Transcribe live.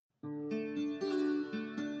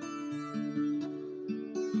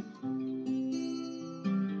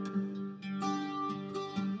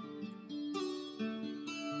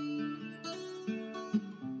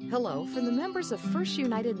Hello from the members of First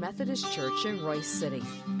United Methodist Church in Royse City.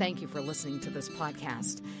 Thank you for listening to this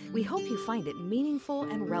podcast. We hope you find it meaningful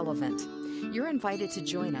and relevant. You're invited to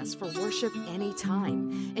join us for worship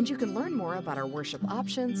anytime, and you can learn more about our worship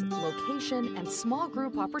options, location, and small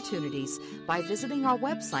group opportunities by visiting our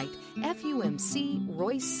website,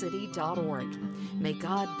 fumcroysecity.org. May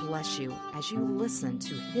God bless you as you listen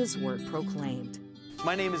to His Word proclaimed.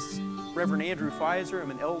 My name is Reverend Andrew Pfizer. I'm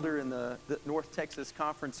an elder in the North Texas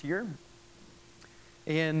Conference here.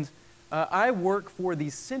 And I work for the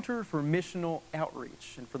Center for Missional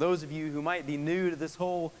Outreach. And for those of you who might be new to this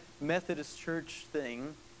whole Methodist Church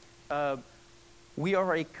thing, we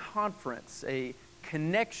are a conference, a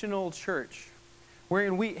connectional church,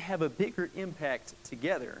 wherein we have a bigger impact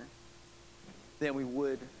together than we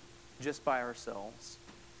would just by ourselves.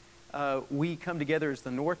 We come together as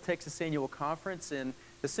the North Texas Annual Conference, and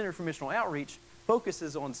the Center for Missional Outreach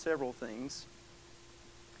focuses on several things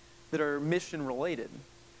that are mission-related.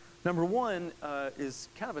 Number one is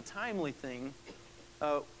kind of a timely thing.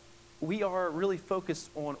 We are really focused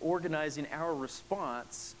on organizing our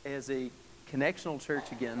response as a connectional church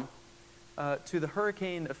again to the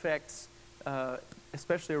hurricane effects,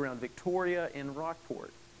 especially around Victoria and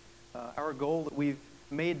Rockport. Our goal that we've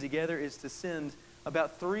made together is to send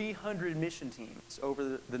about 300 mission teams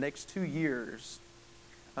over the next 2 years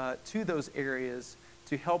to those areas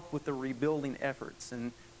to help with the rebuilding efforts.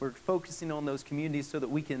 And we're focusing on those communities so that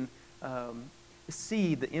we can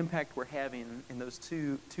see the impact we're having in those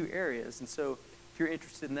two areas. And so if you're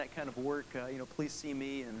interested in that kind of work, please see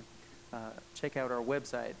me and check out our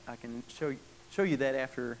website. I can show you that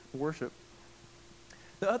after worship.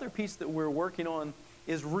 The other piece that we're working on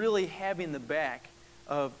is really having the back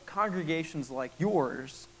of congregations like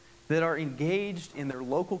yours that are engaged in their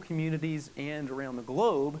local communities and around the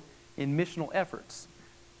globe in missional efforts.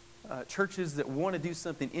 Churches that want to do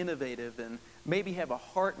something innovative and maybe have a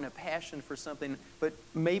heart and a passion for something, but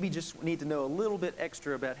maybe just need to know a little bit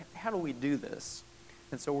extra about how do we do this.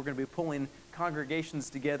 And so we're going to be pulling congregations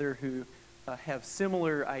together who have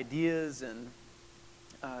similar ideas and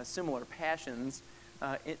similar passions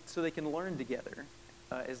so they can learn together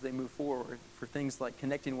as they move forward for things like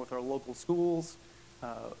connecting with our local schools,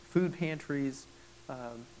 food pantries,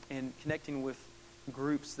 and connecting with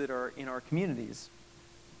groups that are in our communities.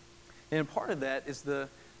 And part of that is the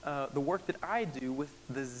work that I do with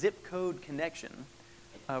the Zip Code Connection.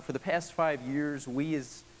 For the past 5 years, we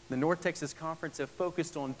as the North Texas Conference have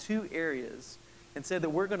focused on 2 areas and said that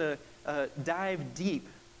we're going to dive deep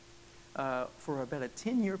for about a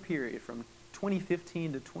 10-year period from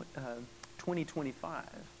 2015 to 2025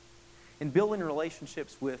 in building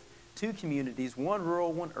relationships with 2 communities, one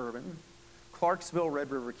rural, one urban, Clarksville, Red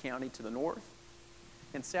River County to the north,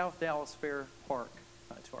 and South Dallas Fair Park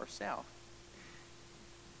to our south.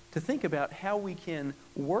 To think about how we can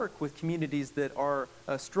work with communities that are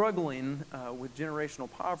struggling with generational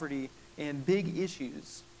poverty and big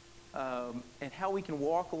issues, and how we can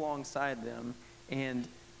walk alongside them and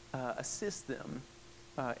assist them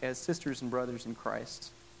as sisters and brothers in Christ.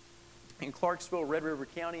 In Clarksville, Red River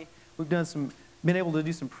County, we've been able to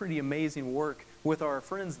do some pretty amazing work with our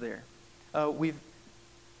friends there. We've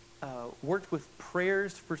worked with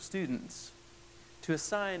Prayers for Students to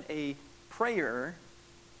assign a prayer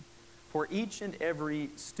for each and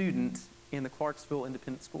every student in the Clarksville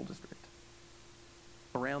Independent School District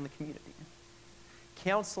around the community.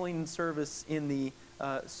 Counseling service in the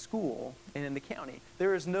school and in the county.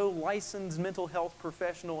 There is no licensed mental health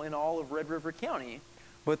professional in all of Red River County,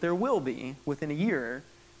 but there will be within a year,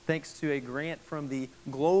 thanks to a grant from the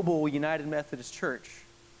Global United Methodist Church.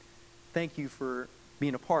 Thank you for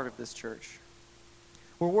being a part of this church.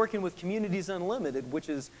 We're working with Communities Unlimited, which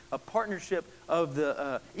is a partnership of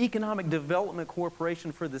the Economic Development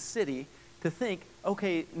Corporation for the city, to think,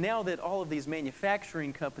 okay, now that all of these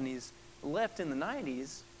manufacturing companies left in the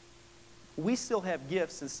 90s, we still have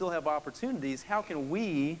gifts and still have opportunities. How can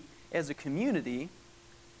we, as a community,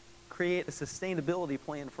 create a sustainability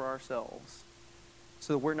plan for ourselves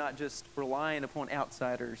so that we're not just relying upon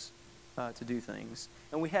outsiders to do things?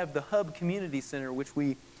 And we have the Hub Community Center, which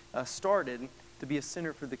we started to be a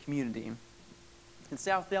center for the community. In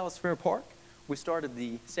South Dallas Fair Park, we started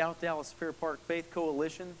the South Dallas Fair Park Faith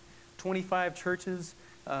Coalition, 25 churches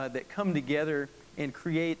that come together and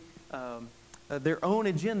create their own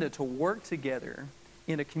agenda to work together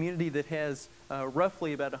in a community that has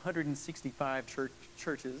roughly about 165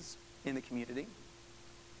 churches in the community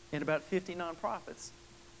and about 50 nonprofits,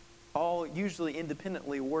 all usually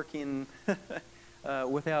independently working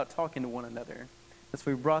without talking to one another. And so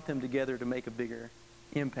we brought them together to make a bigger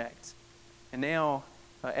impact. And now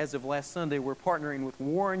as of last Sunday, we're partnering with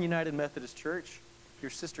Warren United Methodist Church,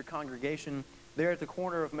 your sister congregation. They're at the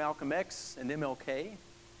corner of Malcolm X and MLK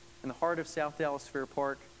in the heart of South Dallas Fair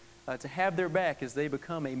Park, to have their back as they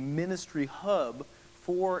become a ministry hub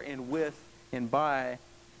for and with and by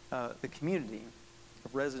the community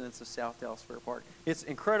of residents of South Dallas Fair Park. It's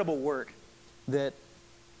incredible work that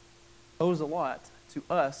owes a lot to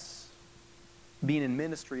us being in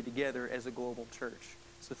ministry together as a global church.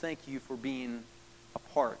 So thank you for being a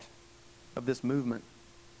part of this movement.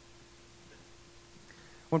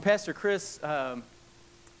 When Pastor Chris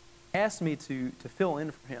asked me to fill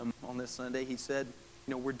in for him on this Sunday, he said,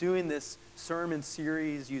 we're doing this sermon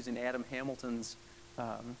series using Adam Hamilton's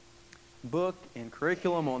book and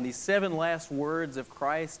curriculum on these 7 last words of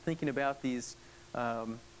Christ, thinking about these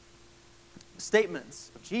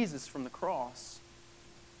statements of Jesus from the cross.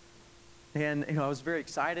 And I was very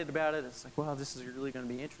excited about it. It's like, wow, this is really going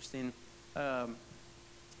to be interesting. And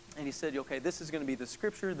he said, okay, this is going to be the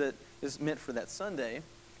scripture that is meant for that Sunday.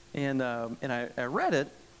 And I read it.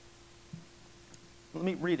 Let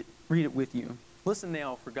me read it with you. Listen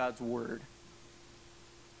now for God's word.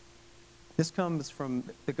 This comes from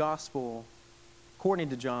the Gospel according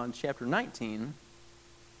to John chapter 19,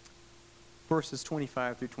 verses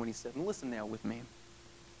 25 through 27. Listen now with me.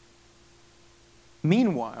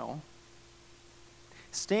 Meanwhile,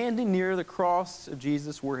 standing near the cross of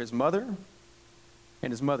Jesus were his mother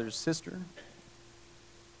and his mother's sister,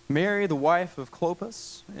 Mary, the wife of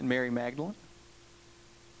Clopas, and Mary Magdalene.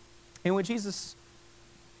 And when Jesus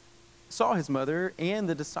saw his mother and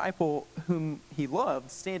the disciple whom he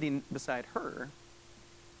loved standing beside her,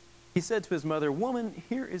 he said to his mother, "Woman,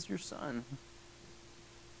 here is your son."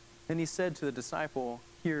 Then he said to the disciple,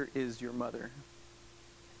 "Here is your mother."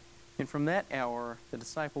 And from that hour, the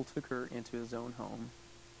disciple took her into his own home.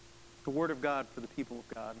 The word of God for the people of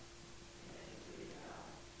God.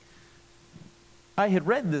 I had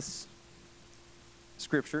read this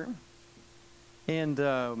scripture, and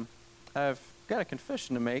I've got a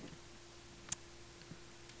confession to make.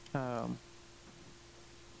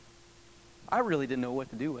 I really didn't know what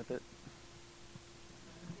to do with it.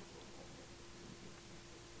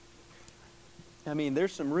 I mean,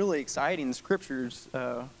 there's some really exciting scriptures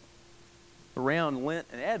around Lent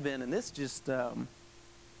and Advent, and this just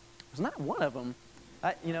was not one of them.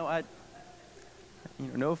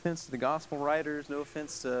 No offense to the gospel writers, no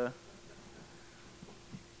offense to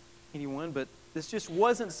anyone, but this just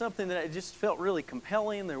wasn't something that I just felt really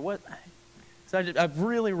compelling. So I've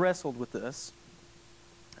really wrestled with this.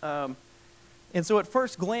 And so at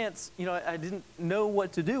first glance, I didn't know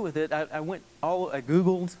what to do with it. I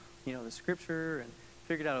Googled, the scripture and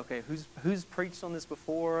figured out, okay, who's preached on this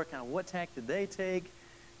before? Kind of what tack did they take?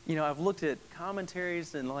 I've looked at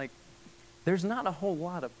commentaries and there's not a whole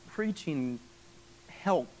lot of preaching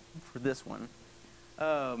help for this one.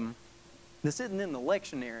 This isn't in the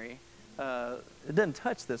lectionary. It doesn't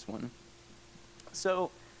touch this one.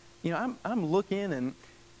 So, I'm looking, and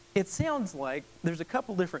it sounds like there's a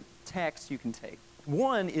couple different tacks you can take.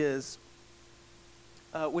 One is,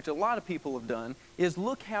 which a lot of people have done, is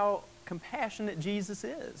look how compassionate Jesus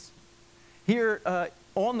is. Here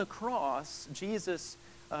on the cross, Jesus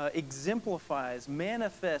exemplifies,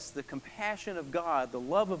 manifests the compassion of God, the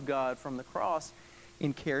love of God from the cross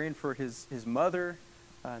in caring for his mother,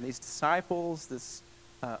 and these disciples, this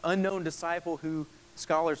unknown disciple who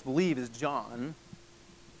scholars believe is John.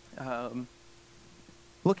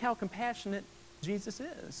 Look how compassionate Jesus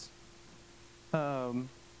is.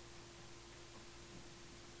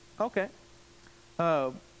 Okay.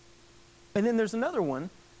 And then there's another one.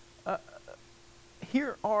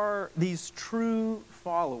 Here are these true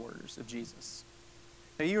followers of Jesus.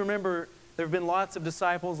 Now you remember there have been lots of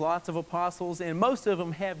disciples, lots of apostles, and most of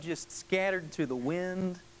them have just scattered to the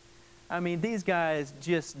wind. I mean, these guys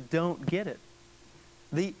just don't get it.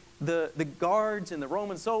 The guards and the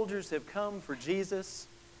Roman soldiers have come for Jesus,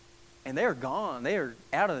 and they're gone. They are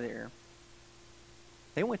out of there.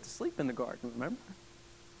 They went to sleep in the garden, remember?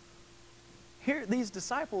 Here, these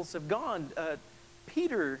disciples have gone.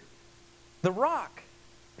 Peter, the rock.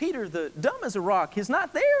 Peter, the dumb as a rock, he's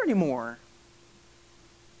not there anymore.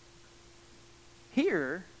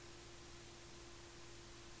 Here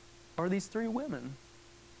are these 3 women,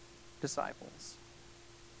 disciples.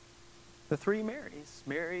 The 3 Marys.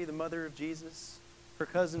 Mary, the mother of Jesus, her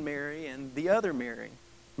cousin Mary, and the other Mary,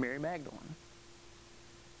 Mary Magdalene.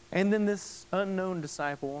 And then this unknown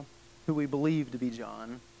disciple who we believe to be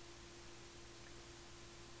John.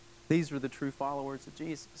 These were the true followers of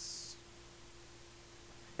Jesus.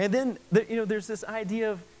 And then, there's this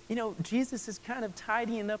idea of, Jesus is kind of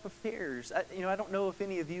tidying up affairs. I don't know if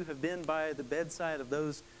any of you have been by the bedside of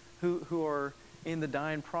those who are in the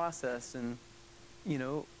dying process and,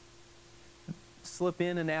 slip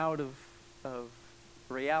in and out of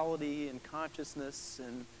reality and consciousness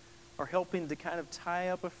and are helping to kind of tie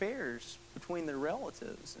up affairs between their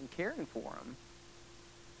relatives and caring for them.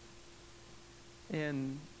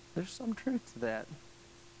 And there's some truth to that.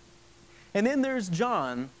 And then there's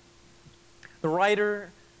John, the writer,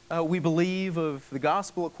 we believe, of the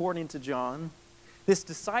Gospel according to John, this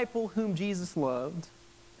disciple whom Jesus loved.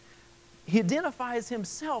 He identifies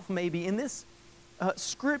himself maybe in this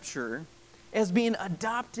scripture as being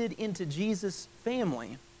adopted into Jesus'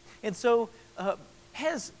 family. And so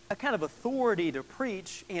has a kind of authority to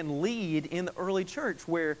preach and lead in the early church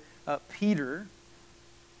where Peter,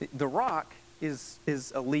 the rock, is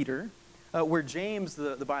a leader, where James,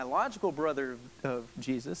 the biological brother of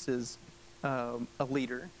Jesus, is a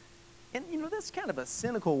leader. And, that's kind of a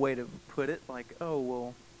cynical way to put it, like, oh,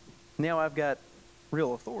 well, now I've got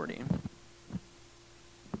real authority.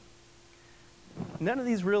 None of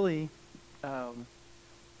these really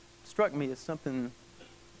struck me as something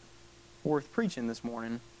worth preaching this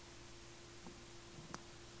morning.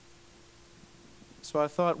 So I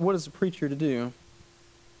thought, what is a preacher to do?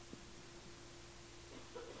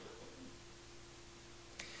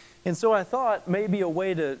 And so I thought maybe a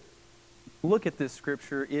way to look at this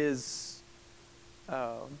scripture is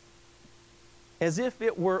as if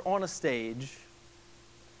it were on a stage,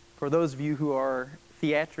 for those of you who are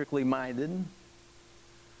theatrically minded,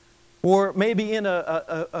 or maybe in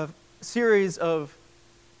a series of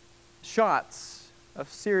shots, a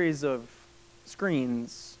series of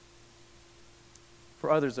screens for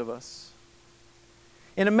others of us.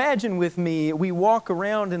 And imagine with me, we walk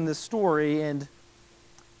around in this story, and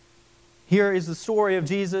here is the story of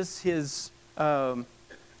Jesus, his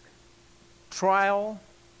trial,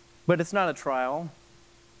 but it's not a trial.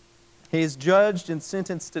 He is judged and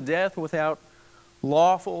sentenced to death without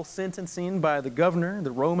lawful sentencing by the governor,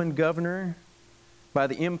 the Roman governor, by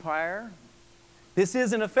the empire. This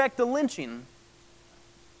is, in effect, a lynching.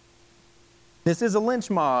 This is a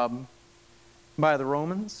lynch mob by the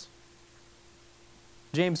Romans.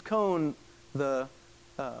 James Cone, the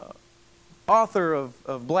author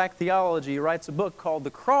of Black Theology, writes a book called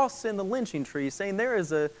The Cross and the Lynching Tree, saying there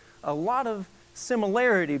is a lot of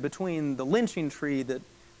similarity between the lynching tree that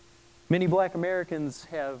many black Americans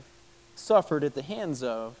have suffered at the hands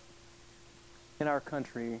of in our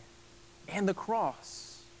country and the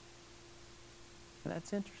cross. And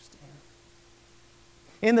that's interesting.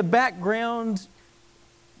 In the background,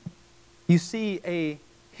 you see a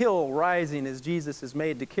hill rising as Jesus is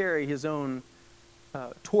made to carry his own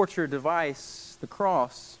torture device, the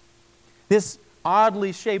cross. This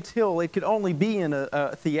oddly shaped hill, it could only be in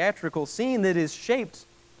a theatrical scene that is shaped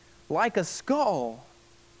like a skull,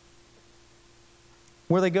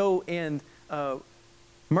 where they go and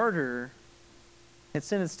murder and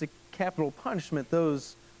sentence to capital punishment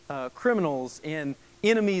those criminals and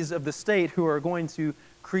enemies of the state who are going to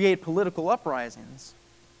create political uprisings.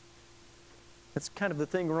 That's kind of the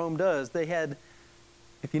thing Rome does. They had,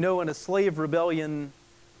 if you know, in a slave rebellion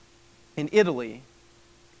in Italy,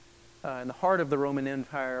 in the heart of the Roman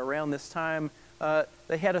Empire around this time,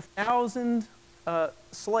 they had 1,000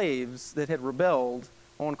 slaves that had rebelled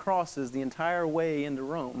on crosses the entire way into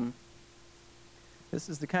Rome. This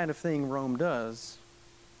is the kind of thing Rome does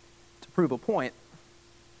to prove a point.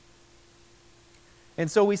 And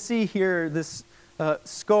so we see here this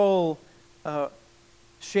skull-shaped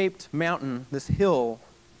mountain, this hill,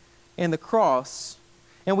 and the cross.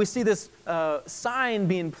 And we see this sign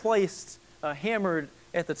being placed, hammered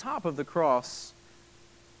at the top of the cross.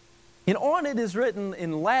 And on it is written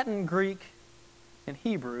in Latin, Greek, and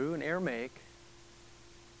Hebrew, and Aramaic,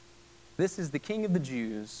 "This is the King of the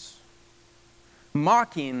Jews,"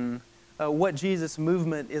 mocking what Jesus'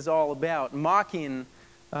 movement is all about, mocking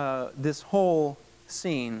this whole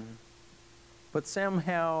scene, but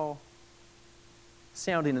somehow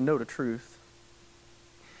sounding a note of truth.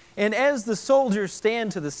 And as the soldiers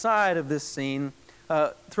stand to the side of this scene,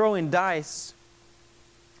 throwing dice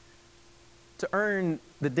to earn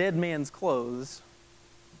the dead man's clothes,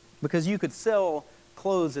 because you could sell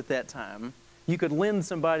clothes at that time. You could lend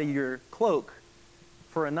somebody your cloak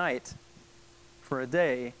for a night, for a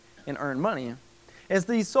day, and earn money. As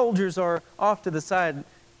these soldiers are off to the side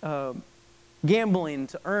gambling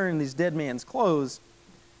to earn these dead man's clothes,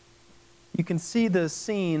 you can see the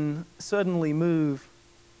scene suddenly move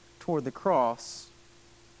toward the cross.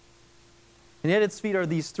 And at its feet are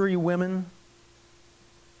these three women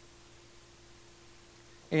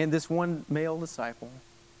and this one male disciple.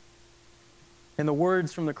 And the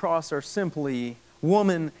words from the cross are simply,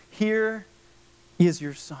 "Woman, here is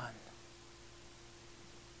your son."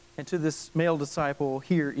 And to this male disciple,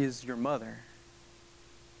 "Here is your mother."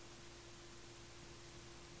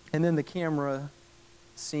 And then the camera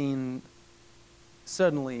scene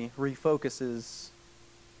suddenly refocuses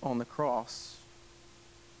on the cross.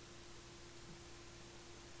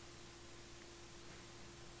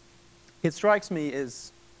 It strikes me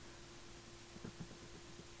as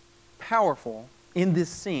powerful in this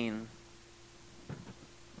scene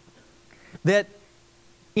that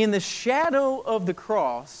in the shadow of the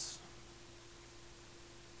cross,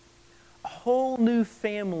 a whole new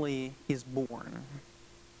family is born.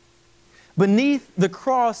 Beneath the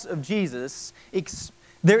cross of Jesus,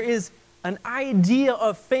 there is an idea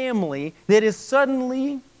of family that is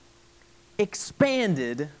suddenly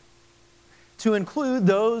expanded to include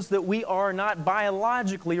those that we are not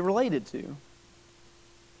biologically related to.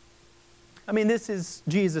 I mean, this is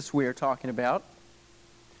Jesus we are talking about.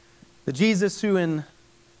 The Jesus who in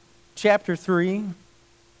chapter 3,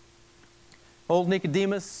 old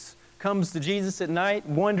Nicodemus comes to Jesus at night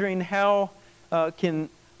wondering, how can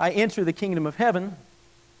I enter the kingdom of heaven?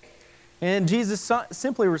 And Jesus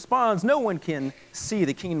simply responds, "No one can see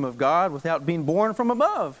the kingdom of God without being born from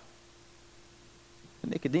above."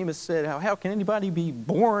 And Nicodemus said, how can anybody be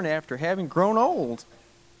born after having grown old?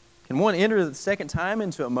 Can one enter the second time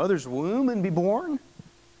into a mother's womb and be born?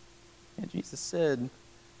 And Jesus said,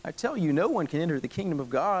 "I tell you, no one can enter the kingdom of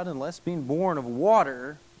God unless being born of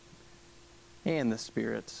water and the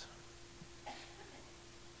Spirit."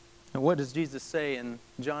 And what does Jesus say in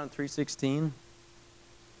John 3:16?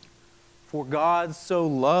 "For God so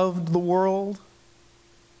loved the world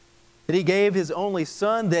that He gave His only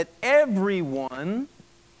Son, that everyone,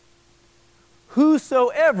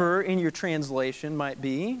 whosoever," in your translation might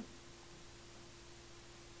be,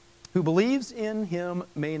 "who believes in Him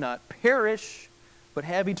may not perish, but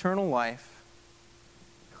have eternal life."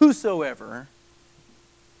 Whosoever,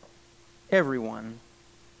 everyone.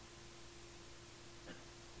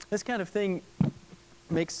 This kind of thing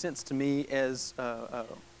makes sense to me as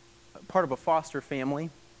part of a foster family.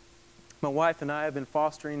 My wife and I have been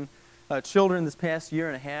fostering children this past year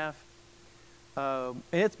and a half, and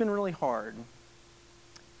it's been really hard.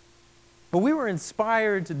 But we were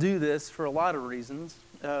inspired to do this for a lot of reasons.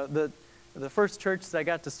 The first church that I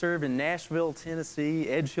got to serve in Nashville, Tennessee,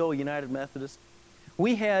 Edge Hill United Methodist,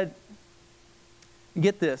 we had,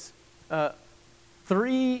 get this, two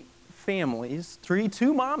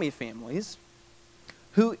mommy families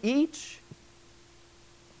who each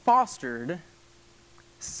fostered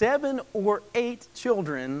 7 or 8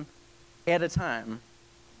 children at a time.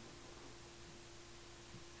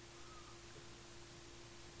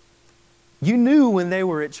 You knew when they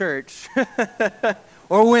were at church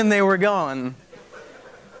or when they were gone.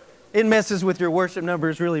 It messes with your worship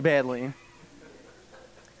numbers really badly.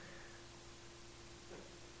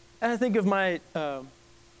 And I think of my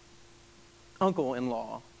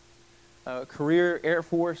uncle-in-law, career Air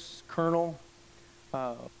Force colonel,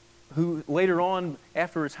 who later on,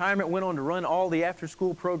 after retirement, went on to run all the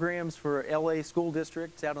after-school programs for LA school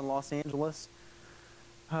districts out in Los Angeles,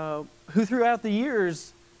 who throughout the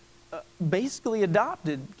years basically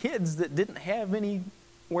adopted kids that didn't have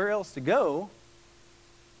anywhere else to go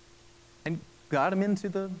and got them into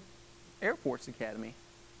the Air Force Academy.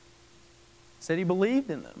 Said he believed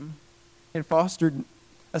in them and fostered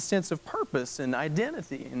a sense of purpose and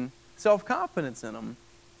identity and self-confidence in them.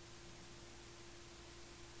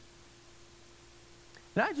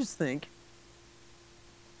 And I just think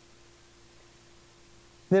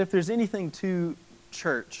that if there's anything to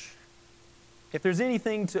church, if there's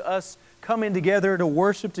anything to us coming together to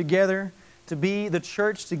worship together, to be the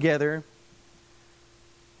church together,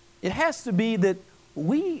 it has to be that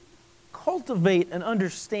we cultivate an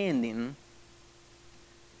understanding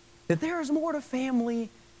that there is more to family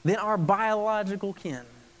than our biological kin.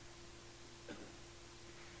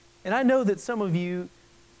 And I know that some of you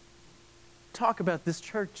talk about this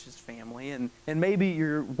church as family, and maybe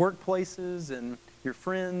your workplaces and your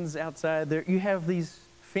friends outside there, you have these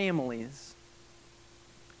families.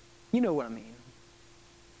 You know what I mean.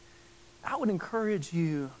 I would encourage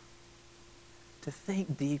you to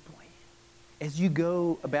think deeply as you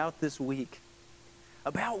go about this week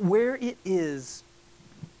about where it is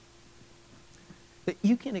that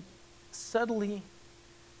you can subtly,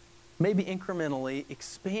 maybe incrementally,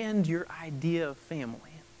 expand your idea of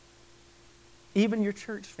family, even your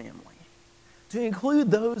church family, to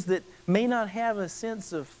include those that may not have a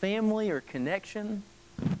sense of family or connection,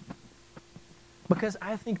 because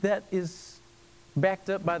I think that is backed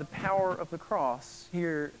up by the power of the cross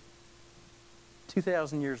here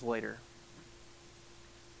 2,000 years later,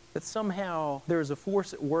 that somehow there is a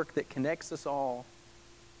force at work that connects us all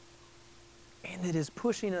and that is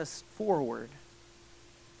pushing us forward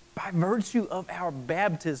by virtue of our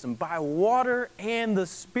baptism, by water and the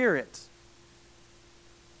Spirit,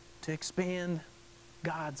 to expand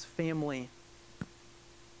God's family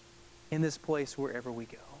in this place wherever we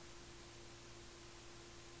go.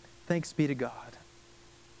 Thanks be to God.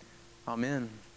 Amen.